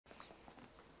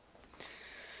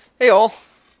Hey all,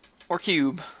 or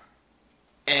cube.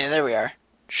 And there we are.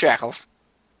 Shackles.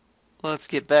 Let's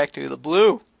get back to the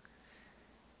blue.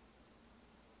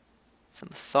 Some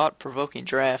thought-provoking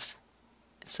drafts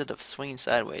instead of swinging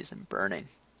sideways and burning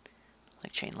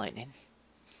like chain lightning.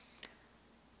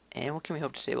 And what can we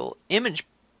hope to table? Image.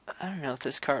 I don't know if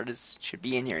this card should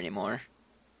be in here anymore.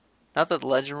 Not that the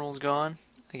legend rule's gone.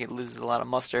 I think it loses a lot of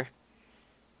muster.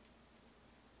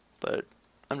 But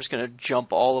I'm just gonna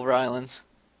jump all over islands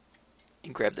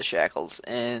and grab the shackles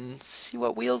and see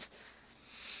what wheels.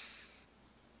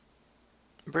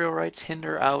 Burial rights,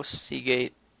 hinder, oust,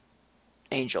 seagate,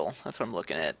 angel. That's what I'm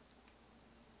looking at.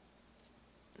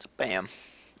 So bam.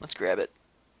 Let's grab it.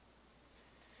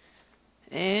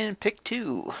 And pick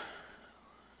two.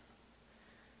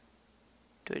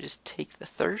 Do I just take the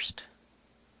thirst?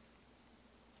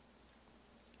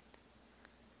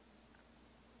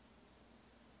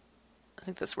 I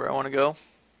think that's where I want to go.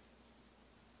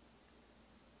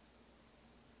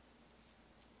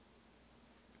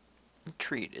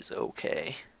 Treat is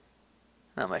okay.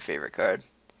 Not my favorite card.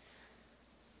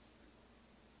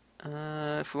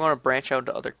 If we want to branch out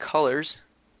to other colors,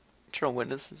 Eternal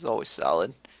Witness is always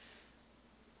solid.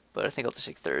 But I think I'll just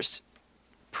take Thirst.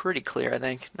 Pretty clear, I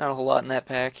think. Not a whole lot in that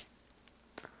pack.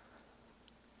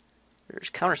 There's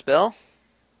Counterspell.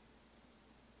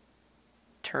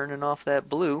 Turning off that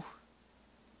blue.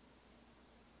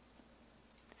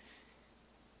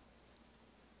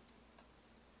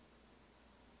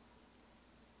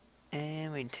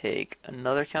 And we take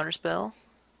another Counterspell.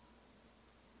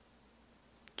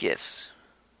 Gifts.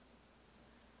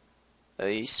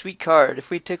 A sweet card. If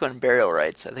we take on Burial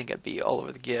Rights, I think I'd be all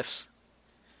over the gifts.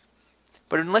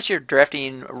 But unless you're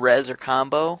drafting res or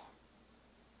combo,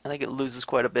 I think it loses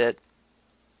quite a bit.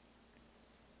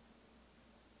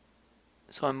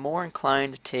 So I'm more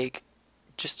inclined to take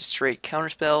just a straight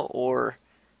Counterspell or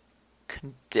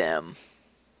Condemn.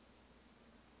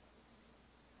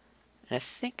 And I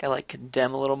think I like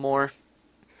Condemn a little more.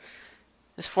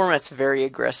 This format's very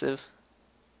aggressive.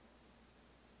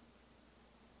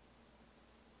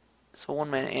 So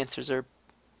one-mana answers I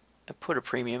put a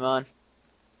premium on.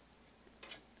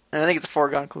 And I think it's a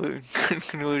foregone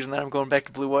conclusion that I'm going back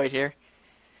to blue-white here.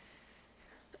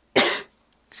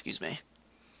 Excuse me.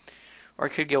 Or I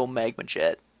could go Magma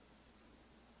Jet.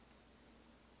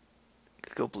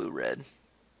 Could go blue-red.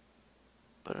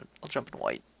 But I'll jump in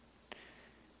white.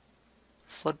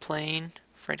 Floodplain,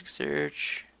 Frantic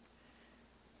Search,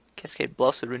 Cascade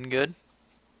Bluffs would have been good.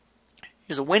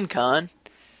 Here's a win con,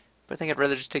 but I think I'd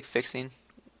rather just take Fixing.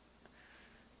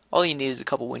 All you need is a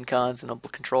couple win cons and a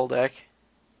control deck.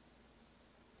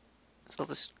 So I'll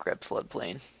just grab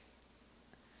Floodplain.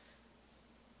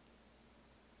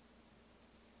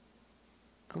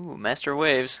 Ooh, Master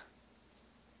Waves.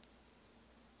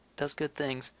 Does good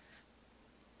things.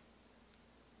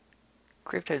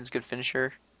 Grave Titan's a good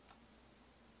finisher.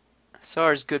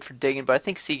 SAR is good for digging, but I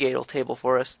think Seagate will table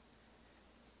for us.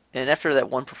 And after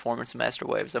that one performance of Master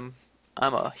Waves, I'm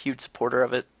a huge supporter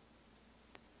of it.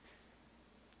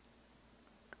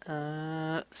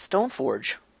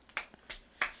 Stoneforge.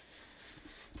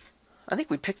 I think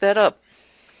we picked that up.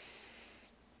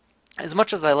 As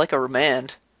much as I like a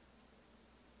Remand,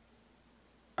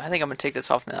 I think I'm going to take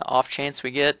this off the off chance we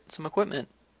get some equipment.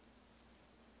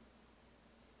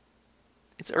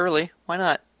 It's early. Why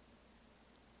not?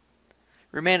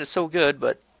 Remand is so good,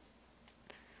 but...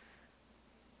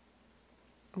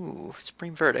 Ooh,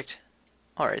 Supreme Verdict.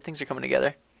 Alright, things are coming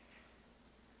together.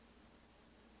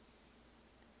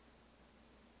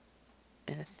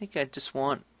 And I think I just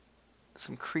want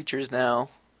some creatures now,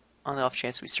 on the off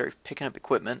chance we start picking up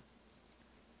equipment.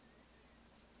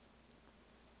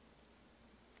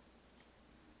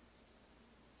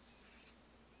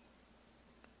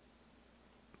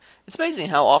 It's amazing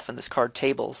how often this card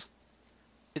tables.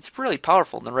 It's really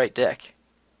powerful in the right deck.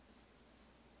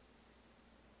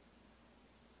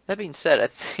 That being said, I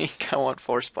think I want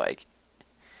Force Spike.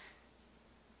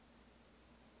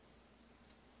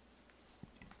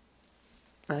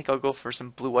 I think I'll go for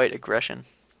some blue-white aggression.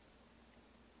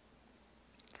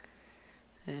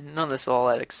 And none of this is all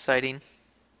that exciting.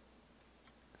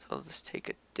 So I'll just take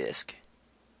a disc.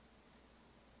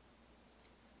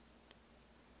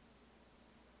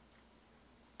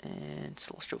 And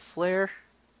Celestial Flare.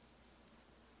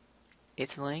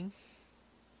 Aetherling.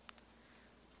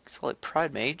 Solid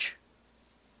Pride Mage.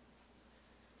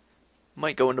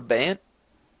 Might go into Bant.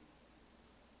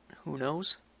 Who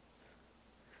knows?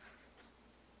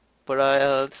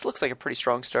 But this looks like a pretty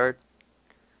strong start.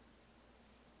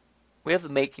 We have the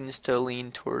makings to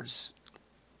lean towards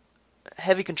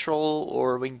heavy control,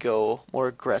 or we can go more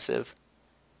aggressive.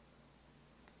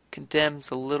 Condemn's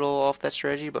a little off that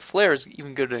strategy, but Flare is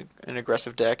even good in an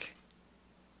aggressive deck.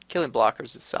 Killing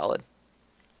blockers is solid.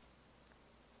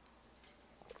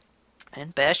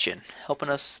 And Bastion, helping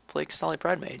us play Casserol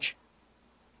Pride Mage.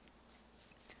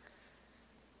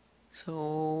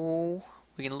 So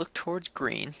we can look towards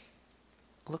green,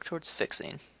 look towards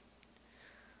fixing,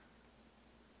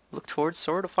 look towards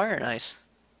Sword of Fire and Ice.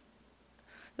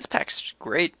 This pack's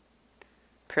great.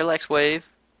 Parallax Wave,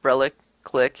 Relic,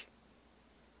 Click,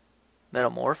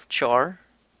 Metamorph, Char,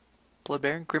 Blood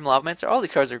Baron, Grim Lavamancer. All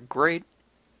these cards are great.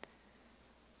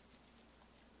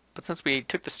 But since we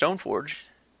took the Stoneforge,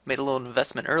 made a little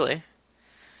investment early,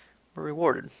 we're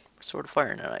rewarded. Sword of Fire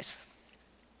and Ice.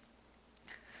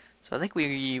 So I think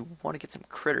we want to get some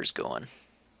critters going.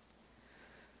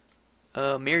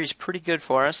 Miri's pretty good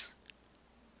for us.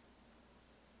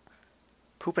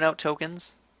 Pooping out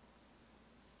tokens.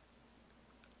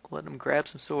 Let him grab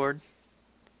some sword.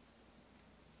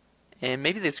 And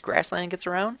maybe this grassland gets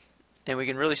around, and we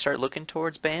can really start looking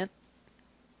towards Bant.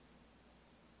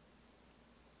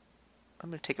 I'm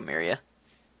going to take a Miria.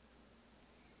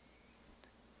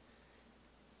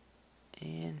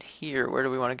 And here, where do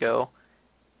we want to go?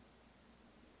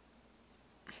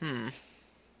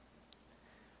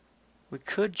 We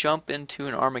could jump into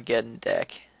an Armageddon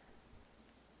deck.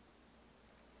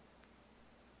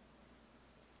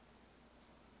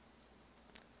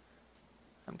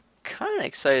 I'm kind of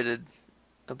excited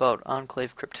about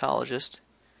Enclave Cryptologist.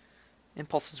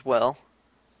 Impulse as well.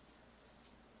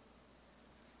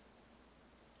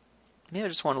 Maybe I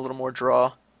just want a little more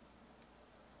draw.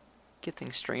 Get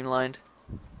things streamlined.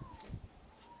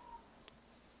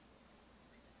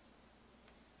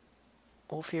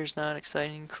 Ulfhere's not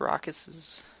exciting. Caracas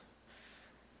is...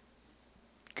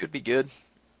 could be good.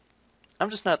 I'm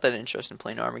just not that interested in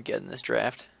playing Armageddon in this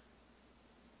draft.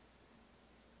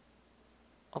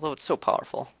 Although it's so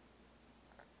powerful.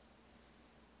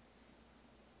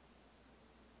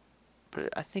 But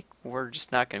I think we're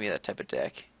just not going to be that type of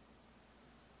deck.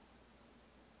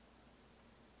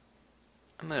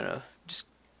 I'm going to just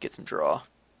get some draw.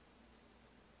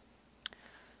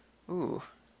 Ooh.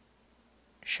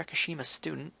 Shakashima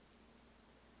Student.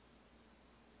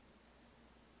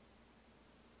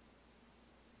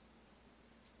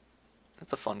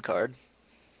 That's a fun card.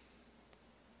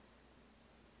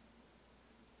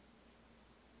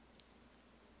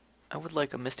 I would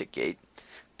like a Mystic Gate,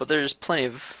 but there's plenty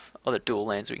of other dual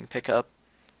lands we can pick up.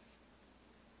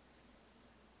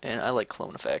 And I like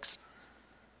clone effects.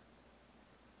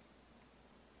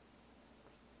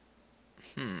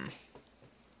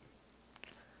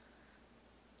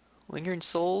 Lingering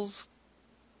Souls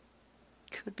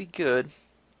could be good.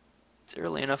 It's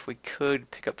early enough we could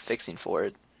pick up Fixing for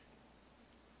it.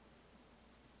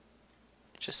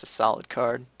 It's just a solid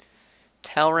card.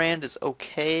 Talrand is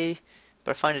okay,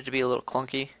 but I find it to be a little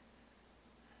clunky.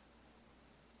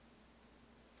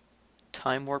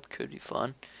 Time Warp could be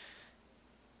fun.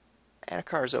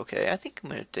 Adakar is okay. I think I'm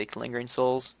going to take Lingering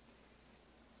Souls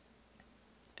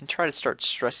and try to start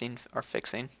stressing our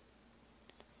fixing.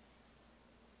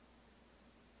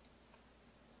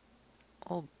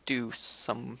 I'll do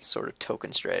some sort of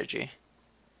token strategy.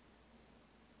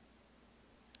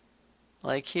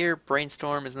 Like here,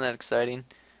 Brainstorm isn't that exciting.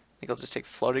 I think I'll just take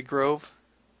Flooded Grove.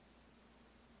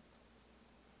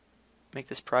 Make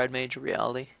this Pride Mage a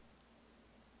reality.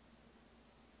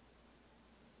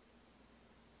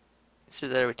 So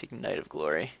that I would take Knight of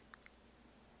Glory.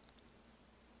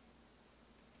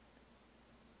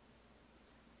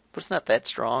 But it's not that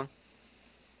strong.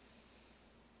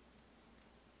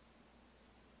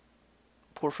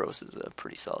 Porphos is a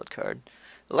pretty solid card.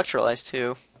 Electrolyze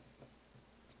too.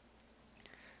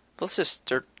 But let's just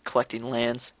start collecting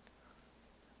lands.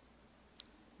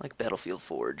 Like Battlefield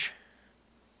Forge.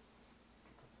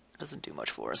 Doesn't do much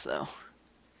for us though.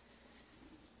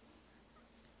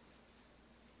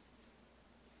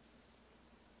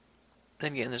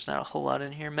 Then again, there's not a whole lot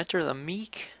in here. Mentor of the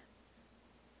Meek.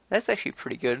 That's actually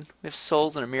pretty good. We have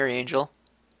Souls and a Mirror Angel.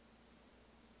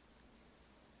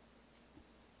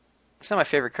 It's not my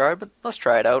favorite card, but let's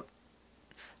try it out.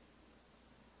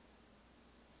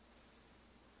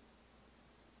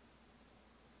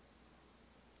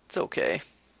 It's okay.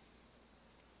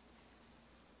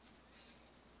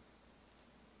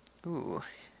 Ooh.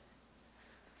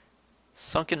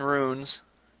 Sunken Runes.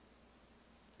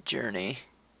 Journey.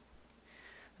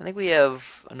 I think we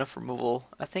have enough removal.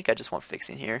 I think I just want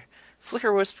fixing here.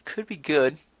 Flicker Wisp could be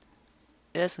good.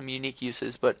 It has some unique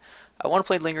uses, but I want to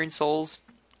play Lingering Souls,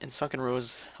 and Sunken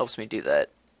Ruins helps me do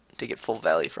that to get full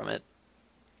value from it.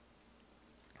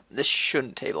 This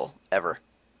shouldn't table, ever.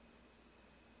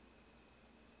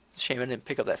 This Shame I didn't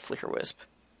pick up that Flicker Wisp.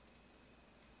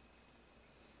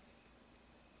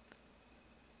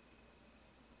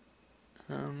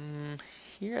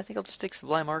 Here I think I'll just take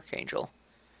Sublime Archangel.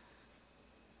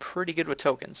 Pretty good with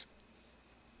tokens.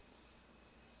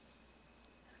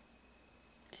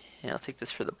 And I'll take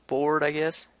this for the board, I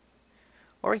guess.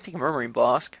 Or I can take a Murmuring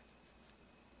Bosk.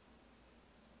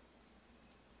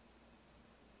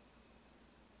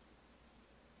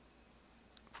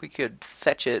 If we could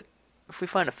fetch it, if we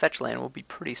find a fetch land, we'll be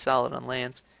pretty solid on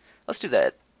lands. Let's do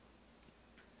that.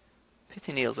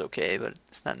 Pithing Needle's okay, but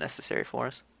it's not necessary for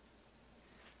us.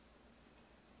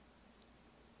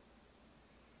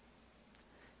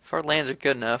 If our lands are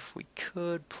good enough, we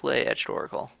could play Etched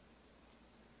Oracle.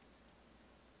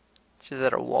 Is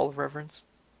that a Wall of Reverence?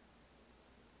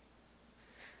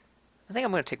 I think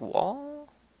I'm going to take Wall.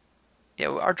 Yeah,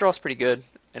 our draw's pretty good.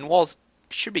 And Walls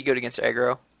should be good against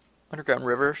aggro. Underground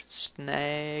River,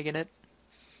 snagging it.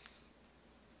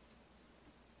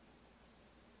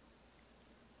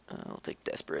 I'll take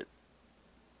Desperate.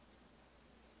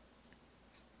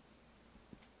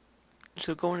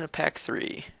 So going into pack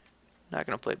 3. Not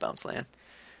going to play Bounce Land.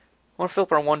 I want to fill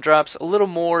up our 1-drops. A little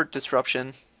more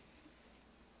disruption.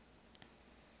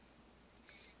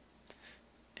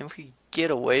 And if we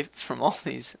get away from all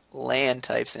these land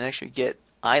types and actually get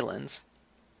islands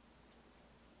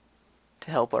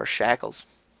to help our shackles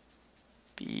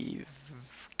be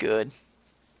good.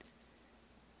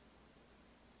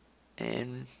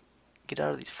 And get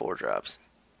out of these 4-drops.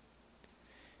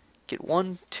 Get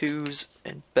 1, 2s,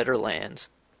 and better lands.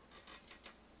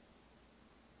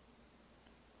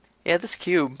 Yeah, this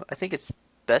cube, I think it's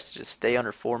best to just stay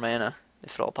under 4 mana,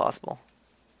 if at all possible.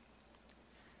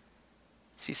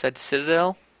 Seaside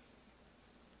Citadel.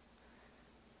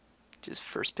 Just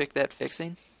first pick that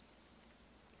fixing.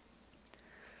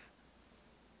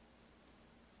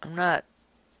 I'm not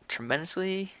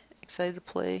tremendously excited to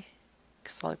play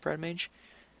Casserol Bread Mage.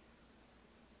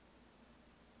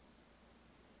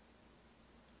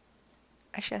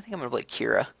 Actually, I think I'm going to play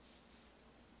Kira.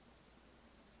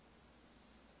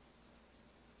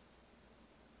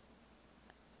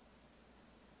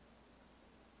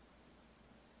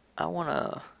 I want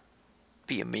to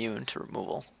be immune to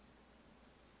removal.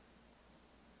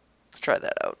 Let's try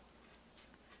that out.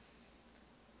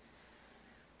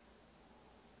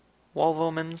 Wall of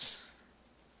Omens.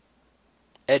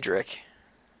 Edric.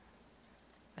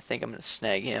 I think I'm going to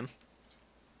snag him.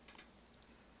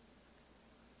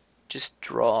 Just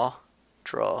draw,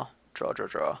 draw, draw, draw,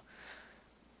 draw.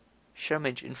 Shadow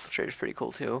Mage Infiltrator is pretty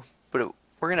cool too. But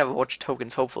we're going to have a bunch of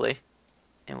tokens, hopefully.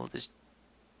 And we'll just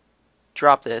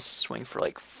drop this, swing for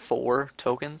like 4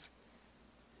 tokens.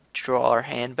 Draw our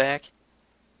hand back.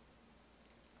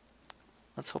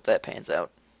 Let's hope that pans out.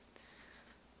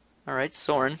 Alright,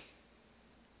 Sorin. I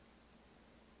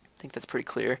think that's pretty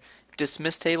clear.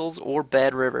 Dismiss Tables or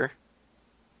Bad River.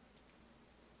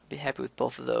 I'd be happy with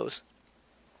both of those.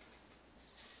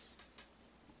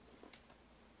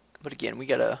 But again,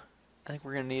 I think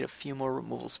we're gonna need a few more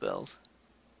removal spells.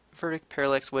 Verdict,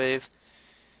 Parallax Wave.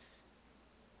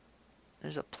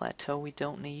 There's a Plateau we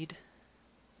don't need.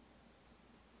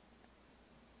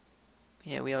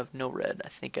 Yeah, we have no red. I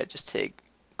think I just take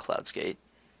Cloudskate.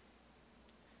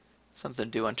 Something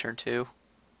to do on turn 2.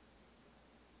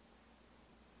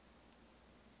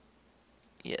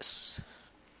 Yes.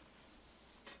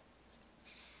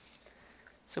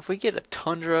 So if we get a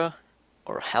Tundra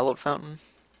or a Hallowed Fountain,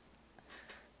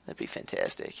 that'd be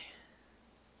fantastic.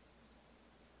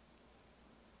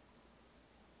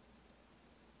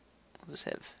 We'll just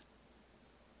have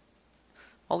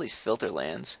all these filter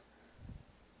lands.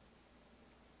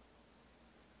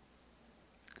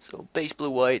 So base blue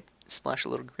white, splash a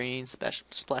little green,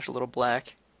 splash a little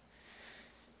black.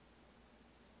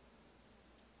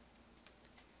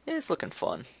 Yeah, it's looking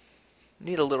fun.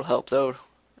 Need a little help though,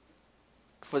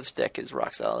 for this deck is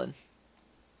rock solid.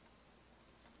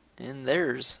 And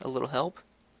there's a little help.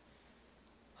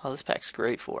 Oh, this pack's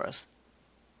great for us.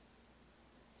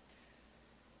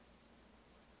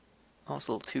 Oh, it's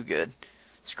a little too good.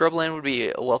 Scrubland would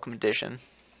be a welcome addition,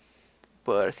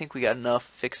 but I think we got enough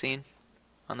fixing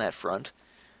on that front.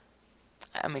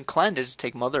 I'm inclined to just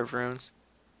take Mother of Runes.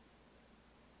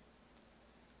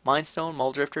 Mindstone,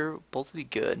 Muldrifter, both would be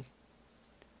good.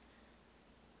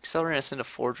 Accelerating us into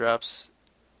 4-drops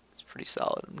is pretty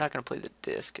solid. I'm not going to play the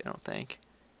disc, I don't think.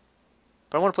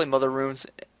 But I want to play Mother Runes.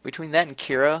 Between that and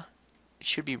Kira, it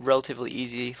should be relatively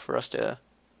easy for us to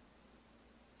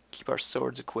keep our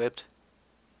swords equipped.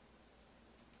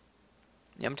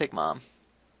 Yeah, I'm going to take Mom.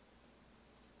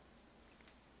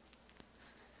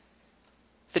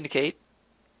 Vindicate.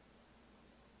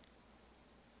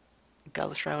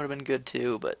 Godless Shrine would have been good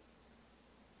too, but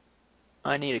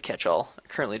I need a catch-all. I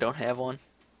currently don't have one,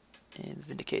 and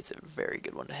Vindicate's a very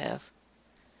good one to have.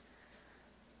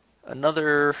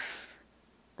 Another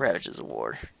Ravages of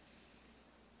War.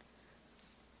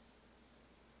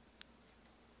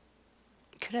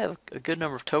 Could have a good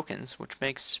number of tokens, which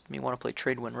makes me want to play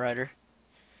Tradewind Rider.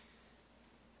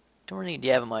 Don't need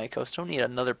Yavimaya Coast. Don't need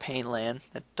another Pain land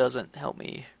that doesn't help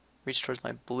me reach towards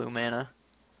my blue mana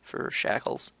for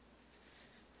Shackles.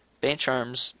 Bane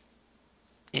Charm's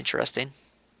interesting.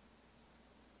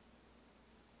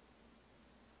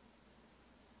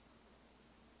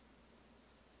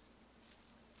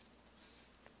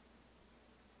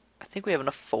 I think we have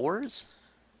enough fours.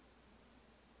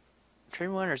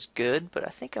 Tradewind Rider's good, but I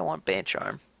think I want Bane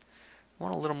Charm. I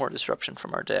want a little more disruption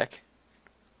from our deck.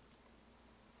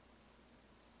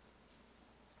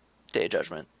 Day of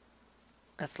Judgment.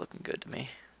 That's looking good to me.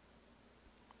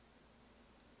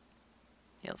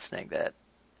 Yeah, let's snag that.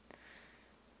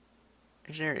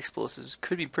 Engineered Explosives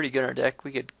could be pretty good in our deck.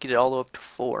 We could get it all the way up to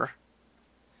 4.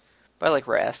 But I like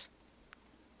Wrath.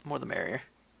 More the merrier.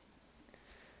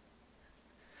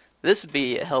 This would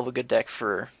be a hell of a good deck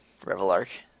for Revelark.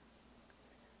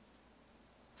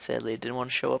 Sadly, it didn't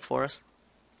want to show up for us.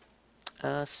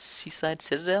 Seaside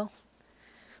Citadel?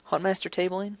 Huntmaster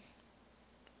Tabling?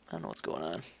 I don't know what's going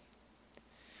on.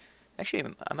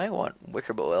 Actually, I might want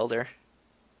Wickerbow Elder.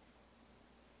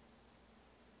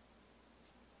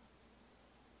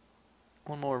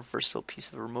 One more versatile piece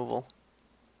of removal.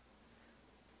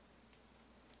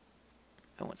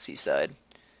 I want Seaside.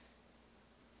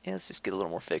 Yeah, let's just get a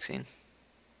little more fixing.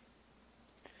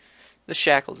 The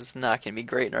Shackles is not going to be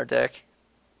great in our deck.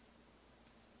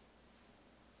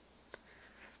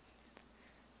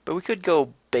 But we could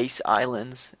go base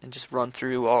islands and just run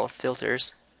through all the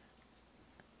filters.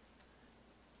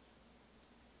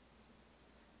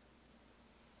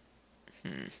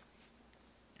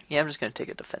 Yeah, I'm just going to take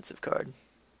a defensive card.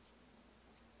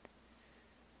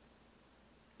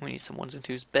 We need some 1s and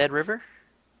 2s. Bad River.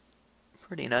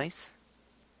 Pretty nice.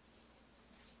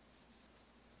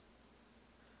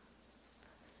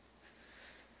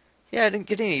 Yeah, I didn't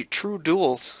get any true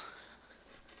duels.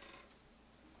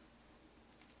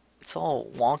 It's all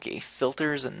wonky.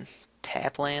 Filters and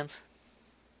tap lands.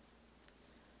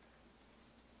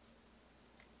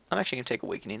 I'm actually going to take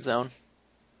Awakening Zone.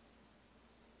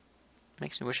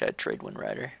 Makes me wish I had Tradewind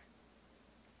Rider.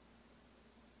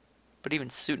 But even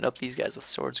suiting up these guys with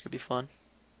swords could be fun.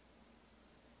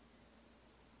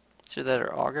 Is that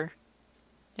or Augur?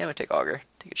 Yeah, I'm going to take Augur.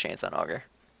 Take a chance on Augur.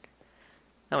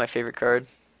 Not my favorite card.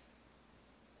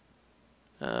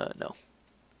 No.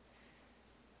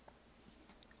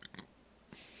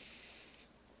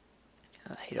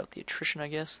 Hate out the attrition, I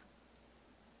guess.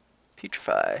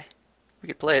 Putrefy. We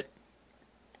could play it.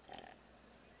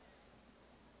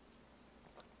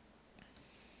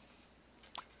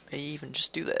 May even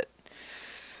just do that.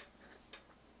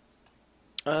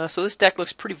 So this deck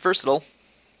looks pretty versatile.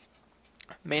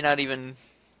 May not even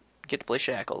get to play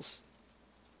Shackles.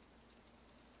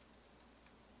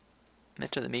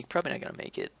 Mentor the Meek, probably not going to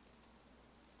make it.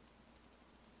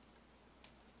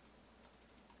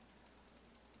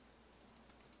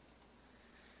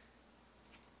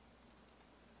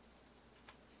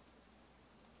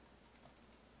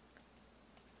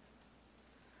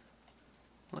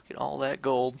 Look at all that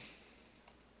gold.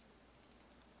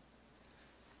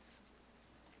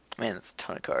 Man, that's a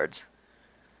ton of cards.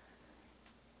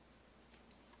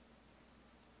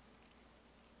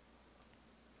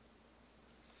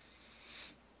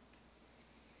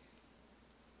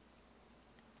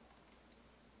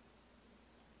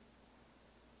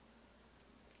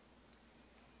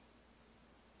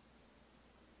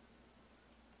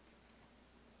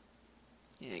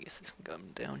 Yeah, I guess this can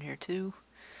come down here too.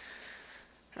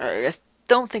 Alright, I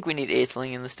don't think we need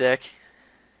Aetheling in this deck.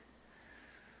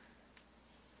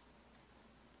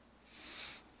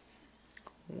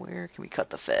 Where can we cut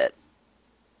the fat?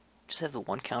 Just have the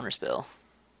one counter spell.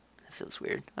 That feels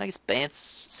weird. I guess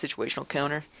Bant's situational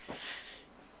counter.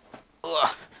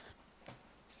 Ugh.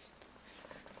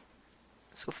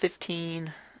 So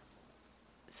 15,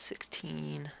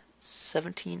 16,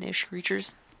 17-ish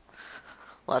creatures.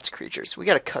 Lots of creatures. We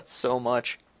gotta cut so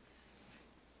much.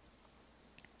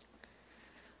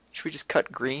 Should we just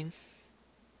cut green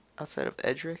outside of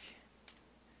Edric?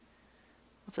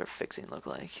 What's our fixing look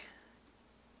like?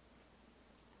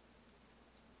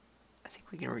 I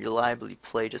think we can reliably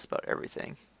play just about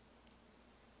everything.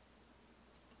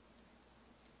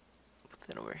 Put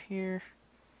that over here.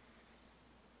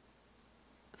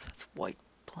 So that's white,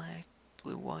 black,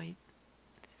 blue, white.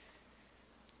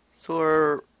 So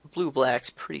our Blue-black's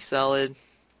pretty solid.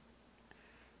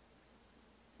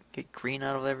 Get green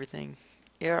out of everything.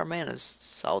 Yeah, our mana's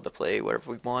solid to play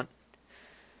whatever we want.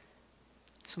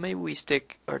 So maybe we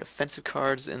stick our defensive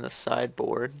cards in the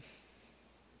sideboard.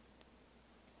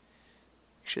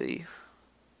 Actually,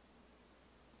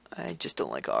 I just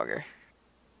don't like Augur.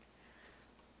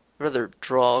 I'd rather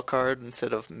draw a card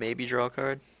instead of maybe draw a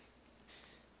card.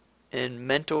 In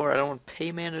Mentor, I don't want to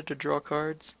pay mana to draw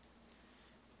cards.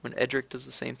 When Edric does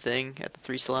the same thing at the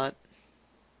 3 slot.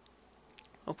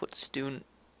 I'll put Stoon.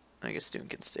 I guess Stoon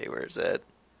can stay where it's at.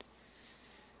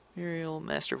 Muriel,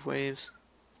 Master of Waves.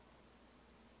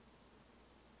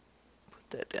 Put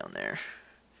that down there.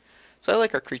 So I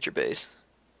like our creature base.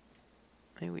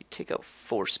 Maybe we take out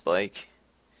 4 Spike.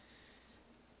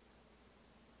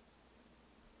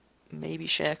 Maybe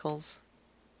Shackles.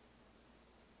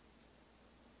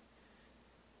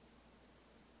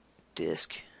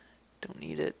 Disc. Don't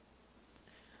need it.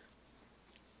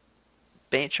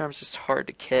 Bane Charm's just hard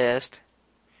to cast.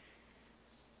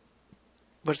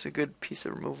 But it's a good piece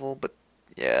of removal, but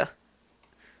yeah.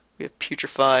 We have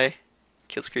Putrefy,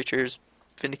 kills creatures,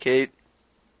 Vindicate,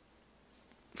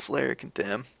 Flare,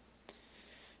 Condemn.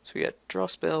 So we got draw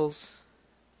spells.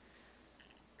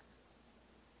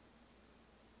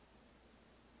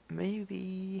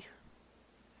 Maybe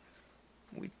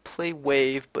we play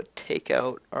Wave, but take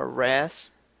out our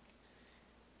Wraths.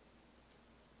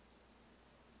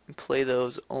 And play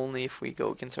those only if we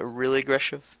go against a really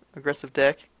aggressive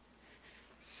deck.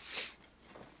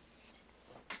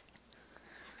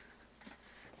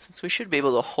 Since we should be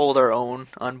able to hold our own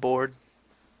on board.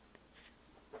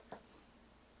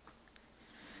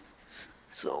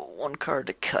 So, 1 card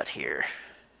to cut here.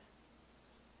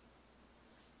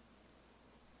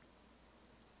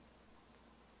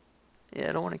 Yeah,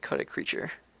 I don't want to cut a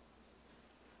creature.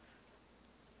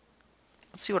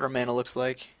 Let's see what our mana looks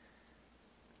like.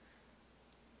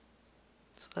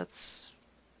 So that's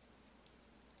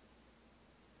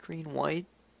green-white,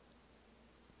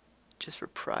 just for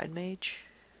Pride Mage.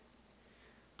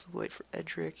 Blue-white for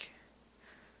Edric.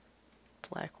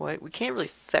 Black-white. We can't really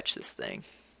fetch this thing.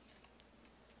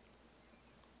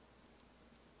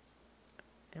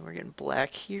 And we're getting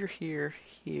black here, here,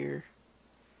 here.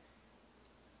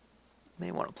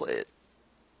 May want to play it.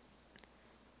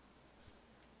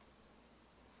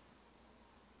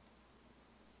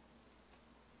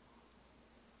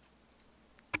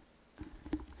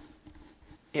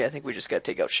 Yeah, I think we just gotta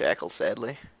take out Shackles,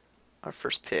 sadly. Our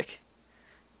first pick.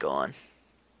 Gone.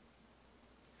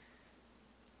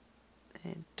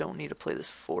 And don't need to play this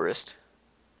forest.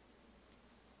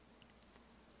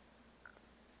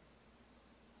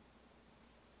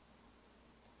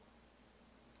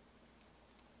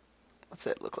 What's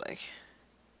that look like?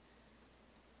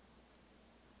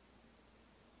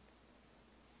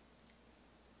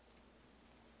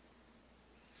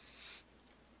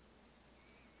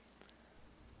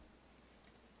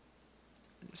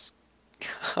 Just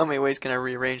how many ways can I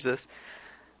rearrange this?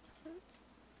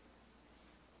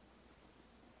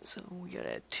 So we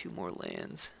gotta add 2 more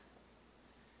lands.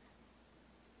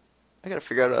 I gotta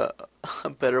figure out a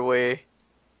better way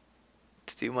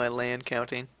to do my land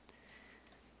counting.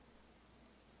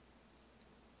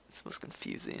 It's the most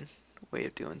confusing way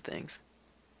of doing things.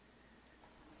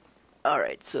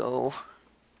 Alright, so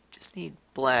just need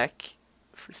black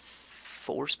for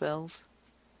 4 spells.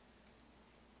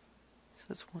 So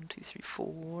that's 1, 2, 3,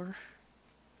 4.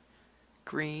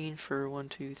 Green for 1,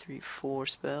 2, 3, 4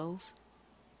 spells.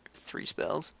 3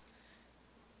 spells.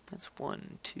 That's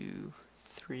 1, 2,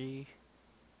 3.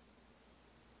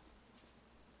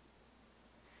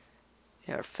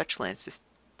 Yeah, our fetch lands just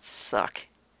suck.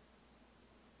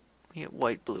 We get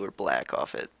white, blue, or black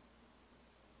off it.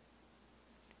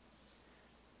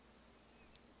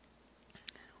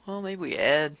 Well, maybe we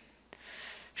add.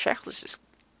 Shackles is just.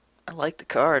 I like the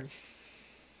card.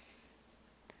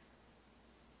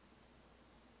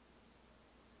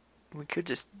 We could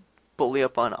just bully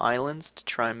up on islands to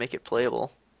try and make it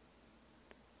playable.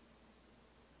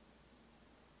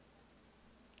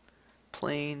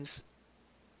 Plains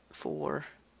 4,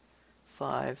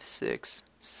 5, 6,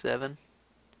 7.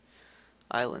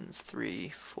 Islands 3,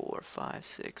 4, 5,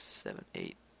 6, 7,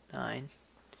 8, 9.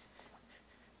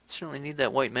 Certainly need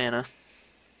that white mana.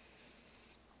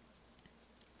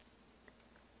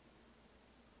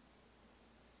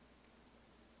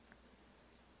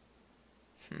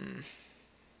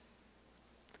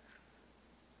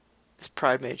 This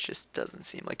Pride Mage just doesn't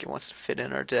seem like it wants to fit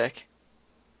in our deck.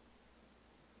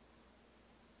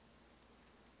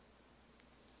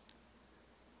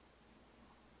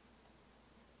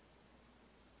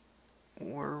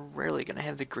 We're rarely going to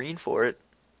have the green for it.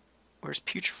 Whereas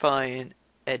Putrefy and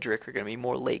Edric are going to be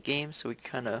more late game, so we can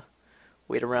kind of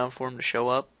wait around for him to show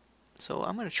up. So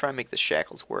I'm going to try and make the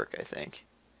Shackles work, I think.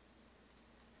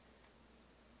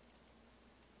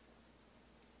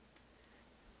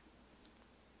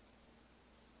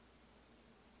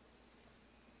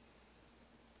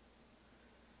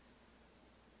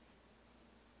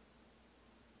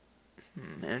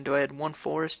 And do I add one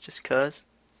forest just cuz?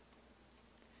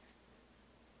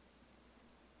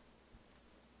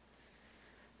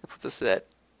 I put this at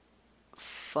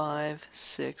 5,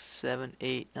 6, 7,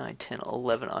 8, 9, 10,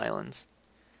 11 islands.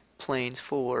 Plains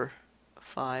 4,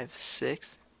 5,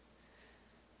 6.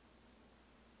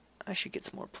 I should get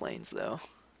some more plains though.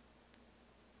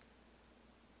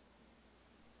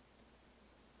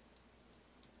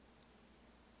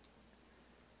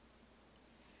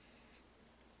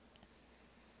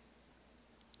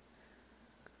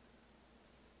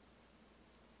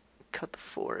 Cut the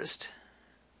forest.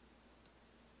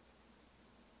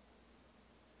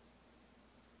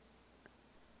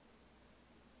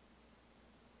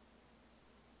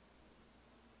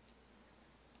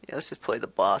 Yeah, let's just play the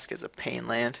Bosque as a pain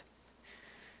land.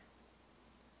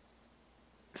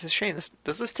 It's a shame.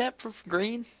 Does this tap for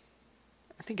green?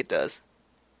 I think it does.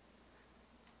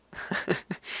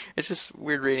 It's just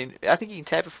weird reading. I think you can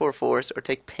tap it for a forest or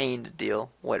take pain to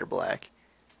deal white or black.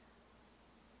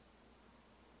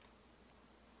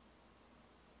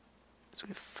 So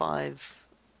we have 5.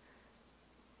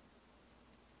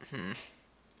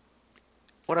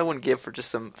 What I wouldn't give for just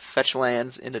some fetch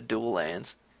lands into dual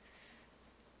lands.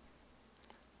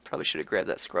 Probably should have grabbed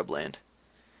that scrub land.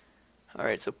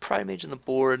 Alright, so Pride Mage in the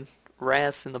board,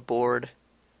 Wrath's in the board,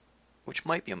 which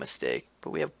might be a mistake, but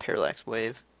we have Parallax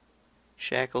Wave,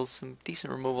 Shackles, some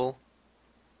decent removal.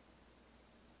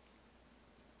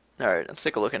 Alright, I'm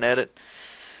sick of looking at it.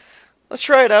 Let's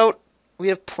try it out. We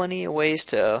have plenty of ways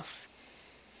to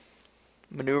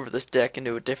maneuver this deck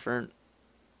into a different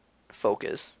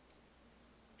focus.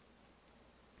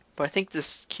 But I think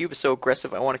this cube is so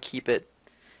aggressive, I want to keep it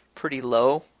pretty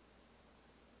low.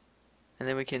 And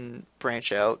then we can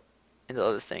branch out into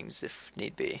other things if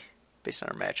need be, based on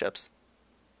our matchups.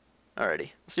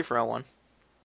 Alrighty, let's see for round 1.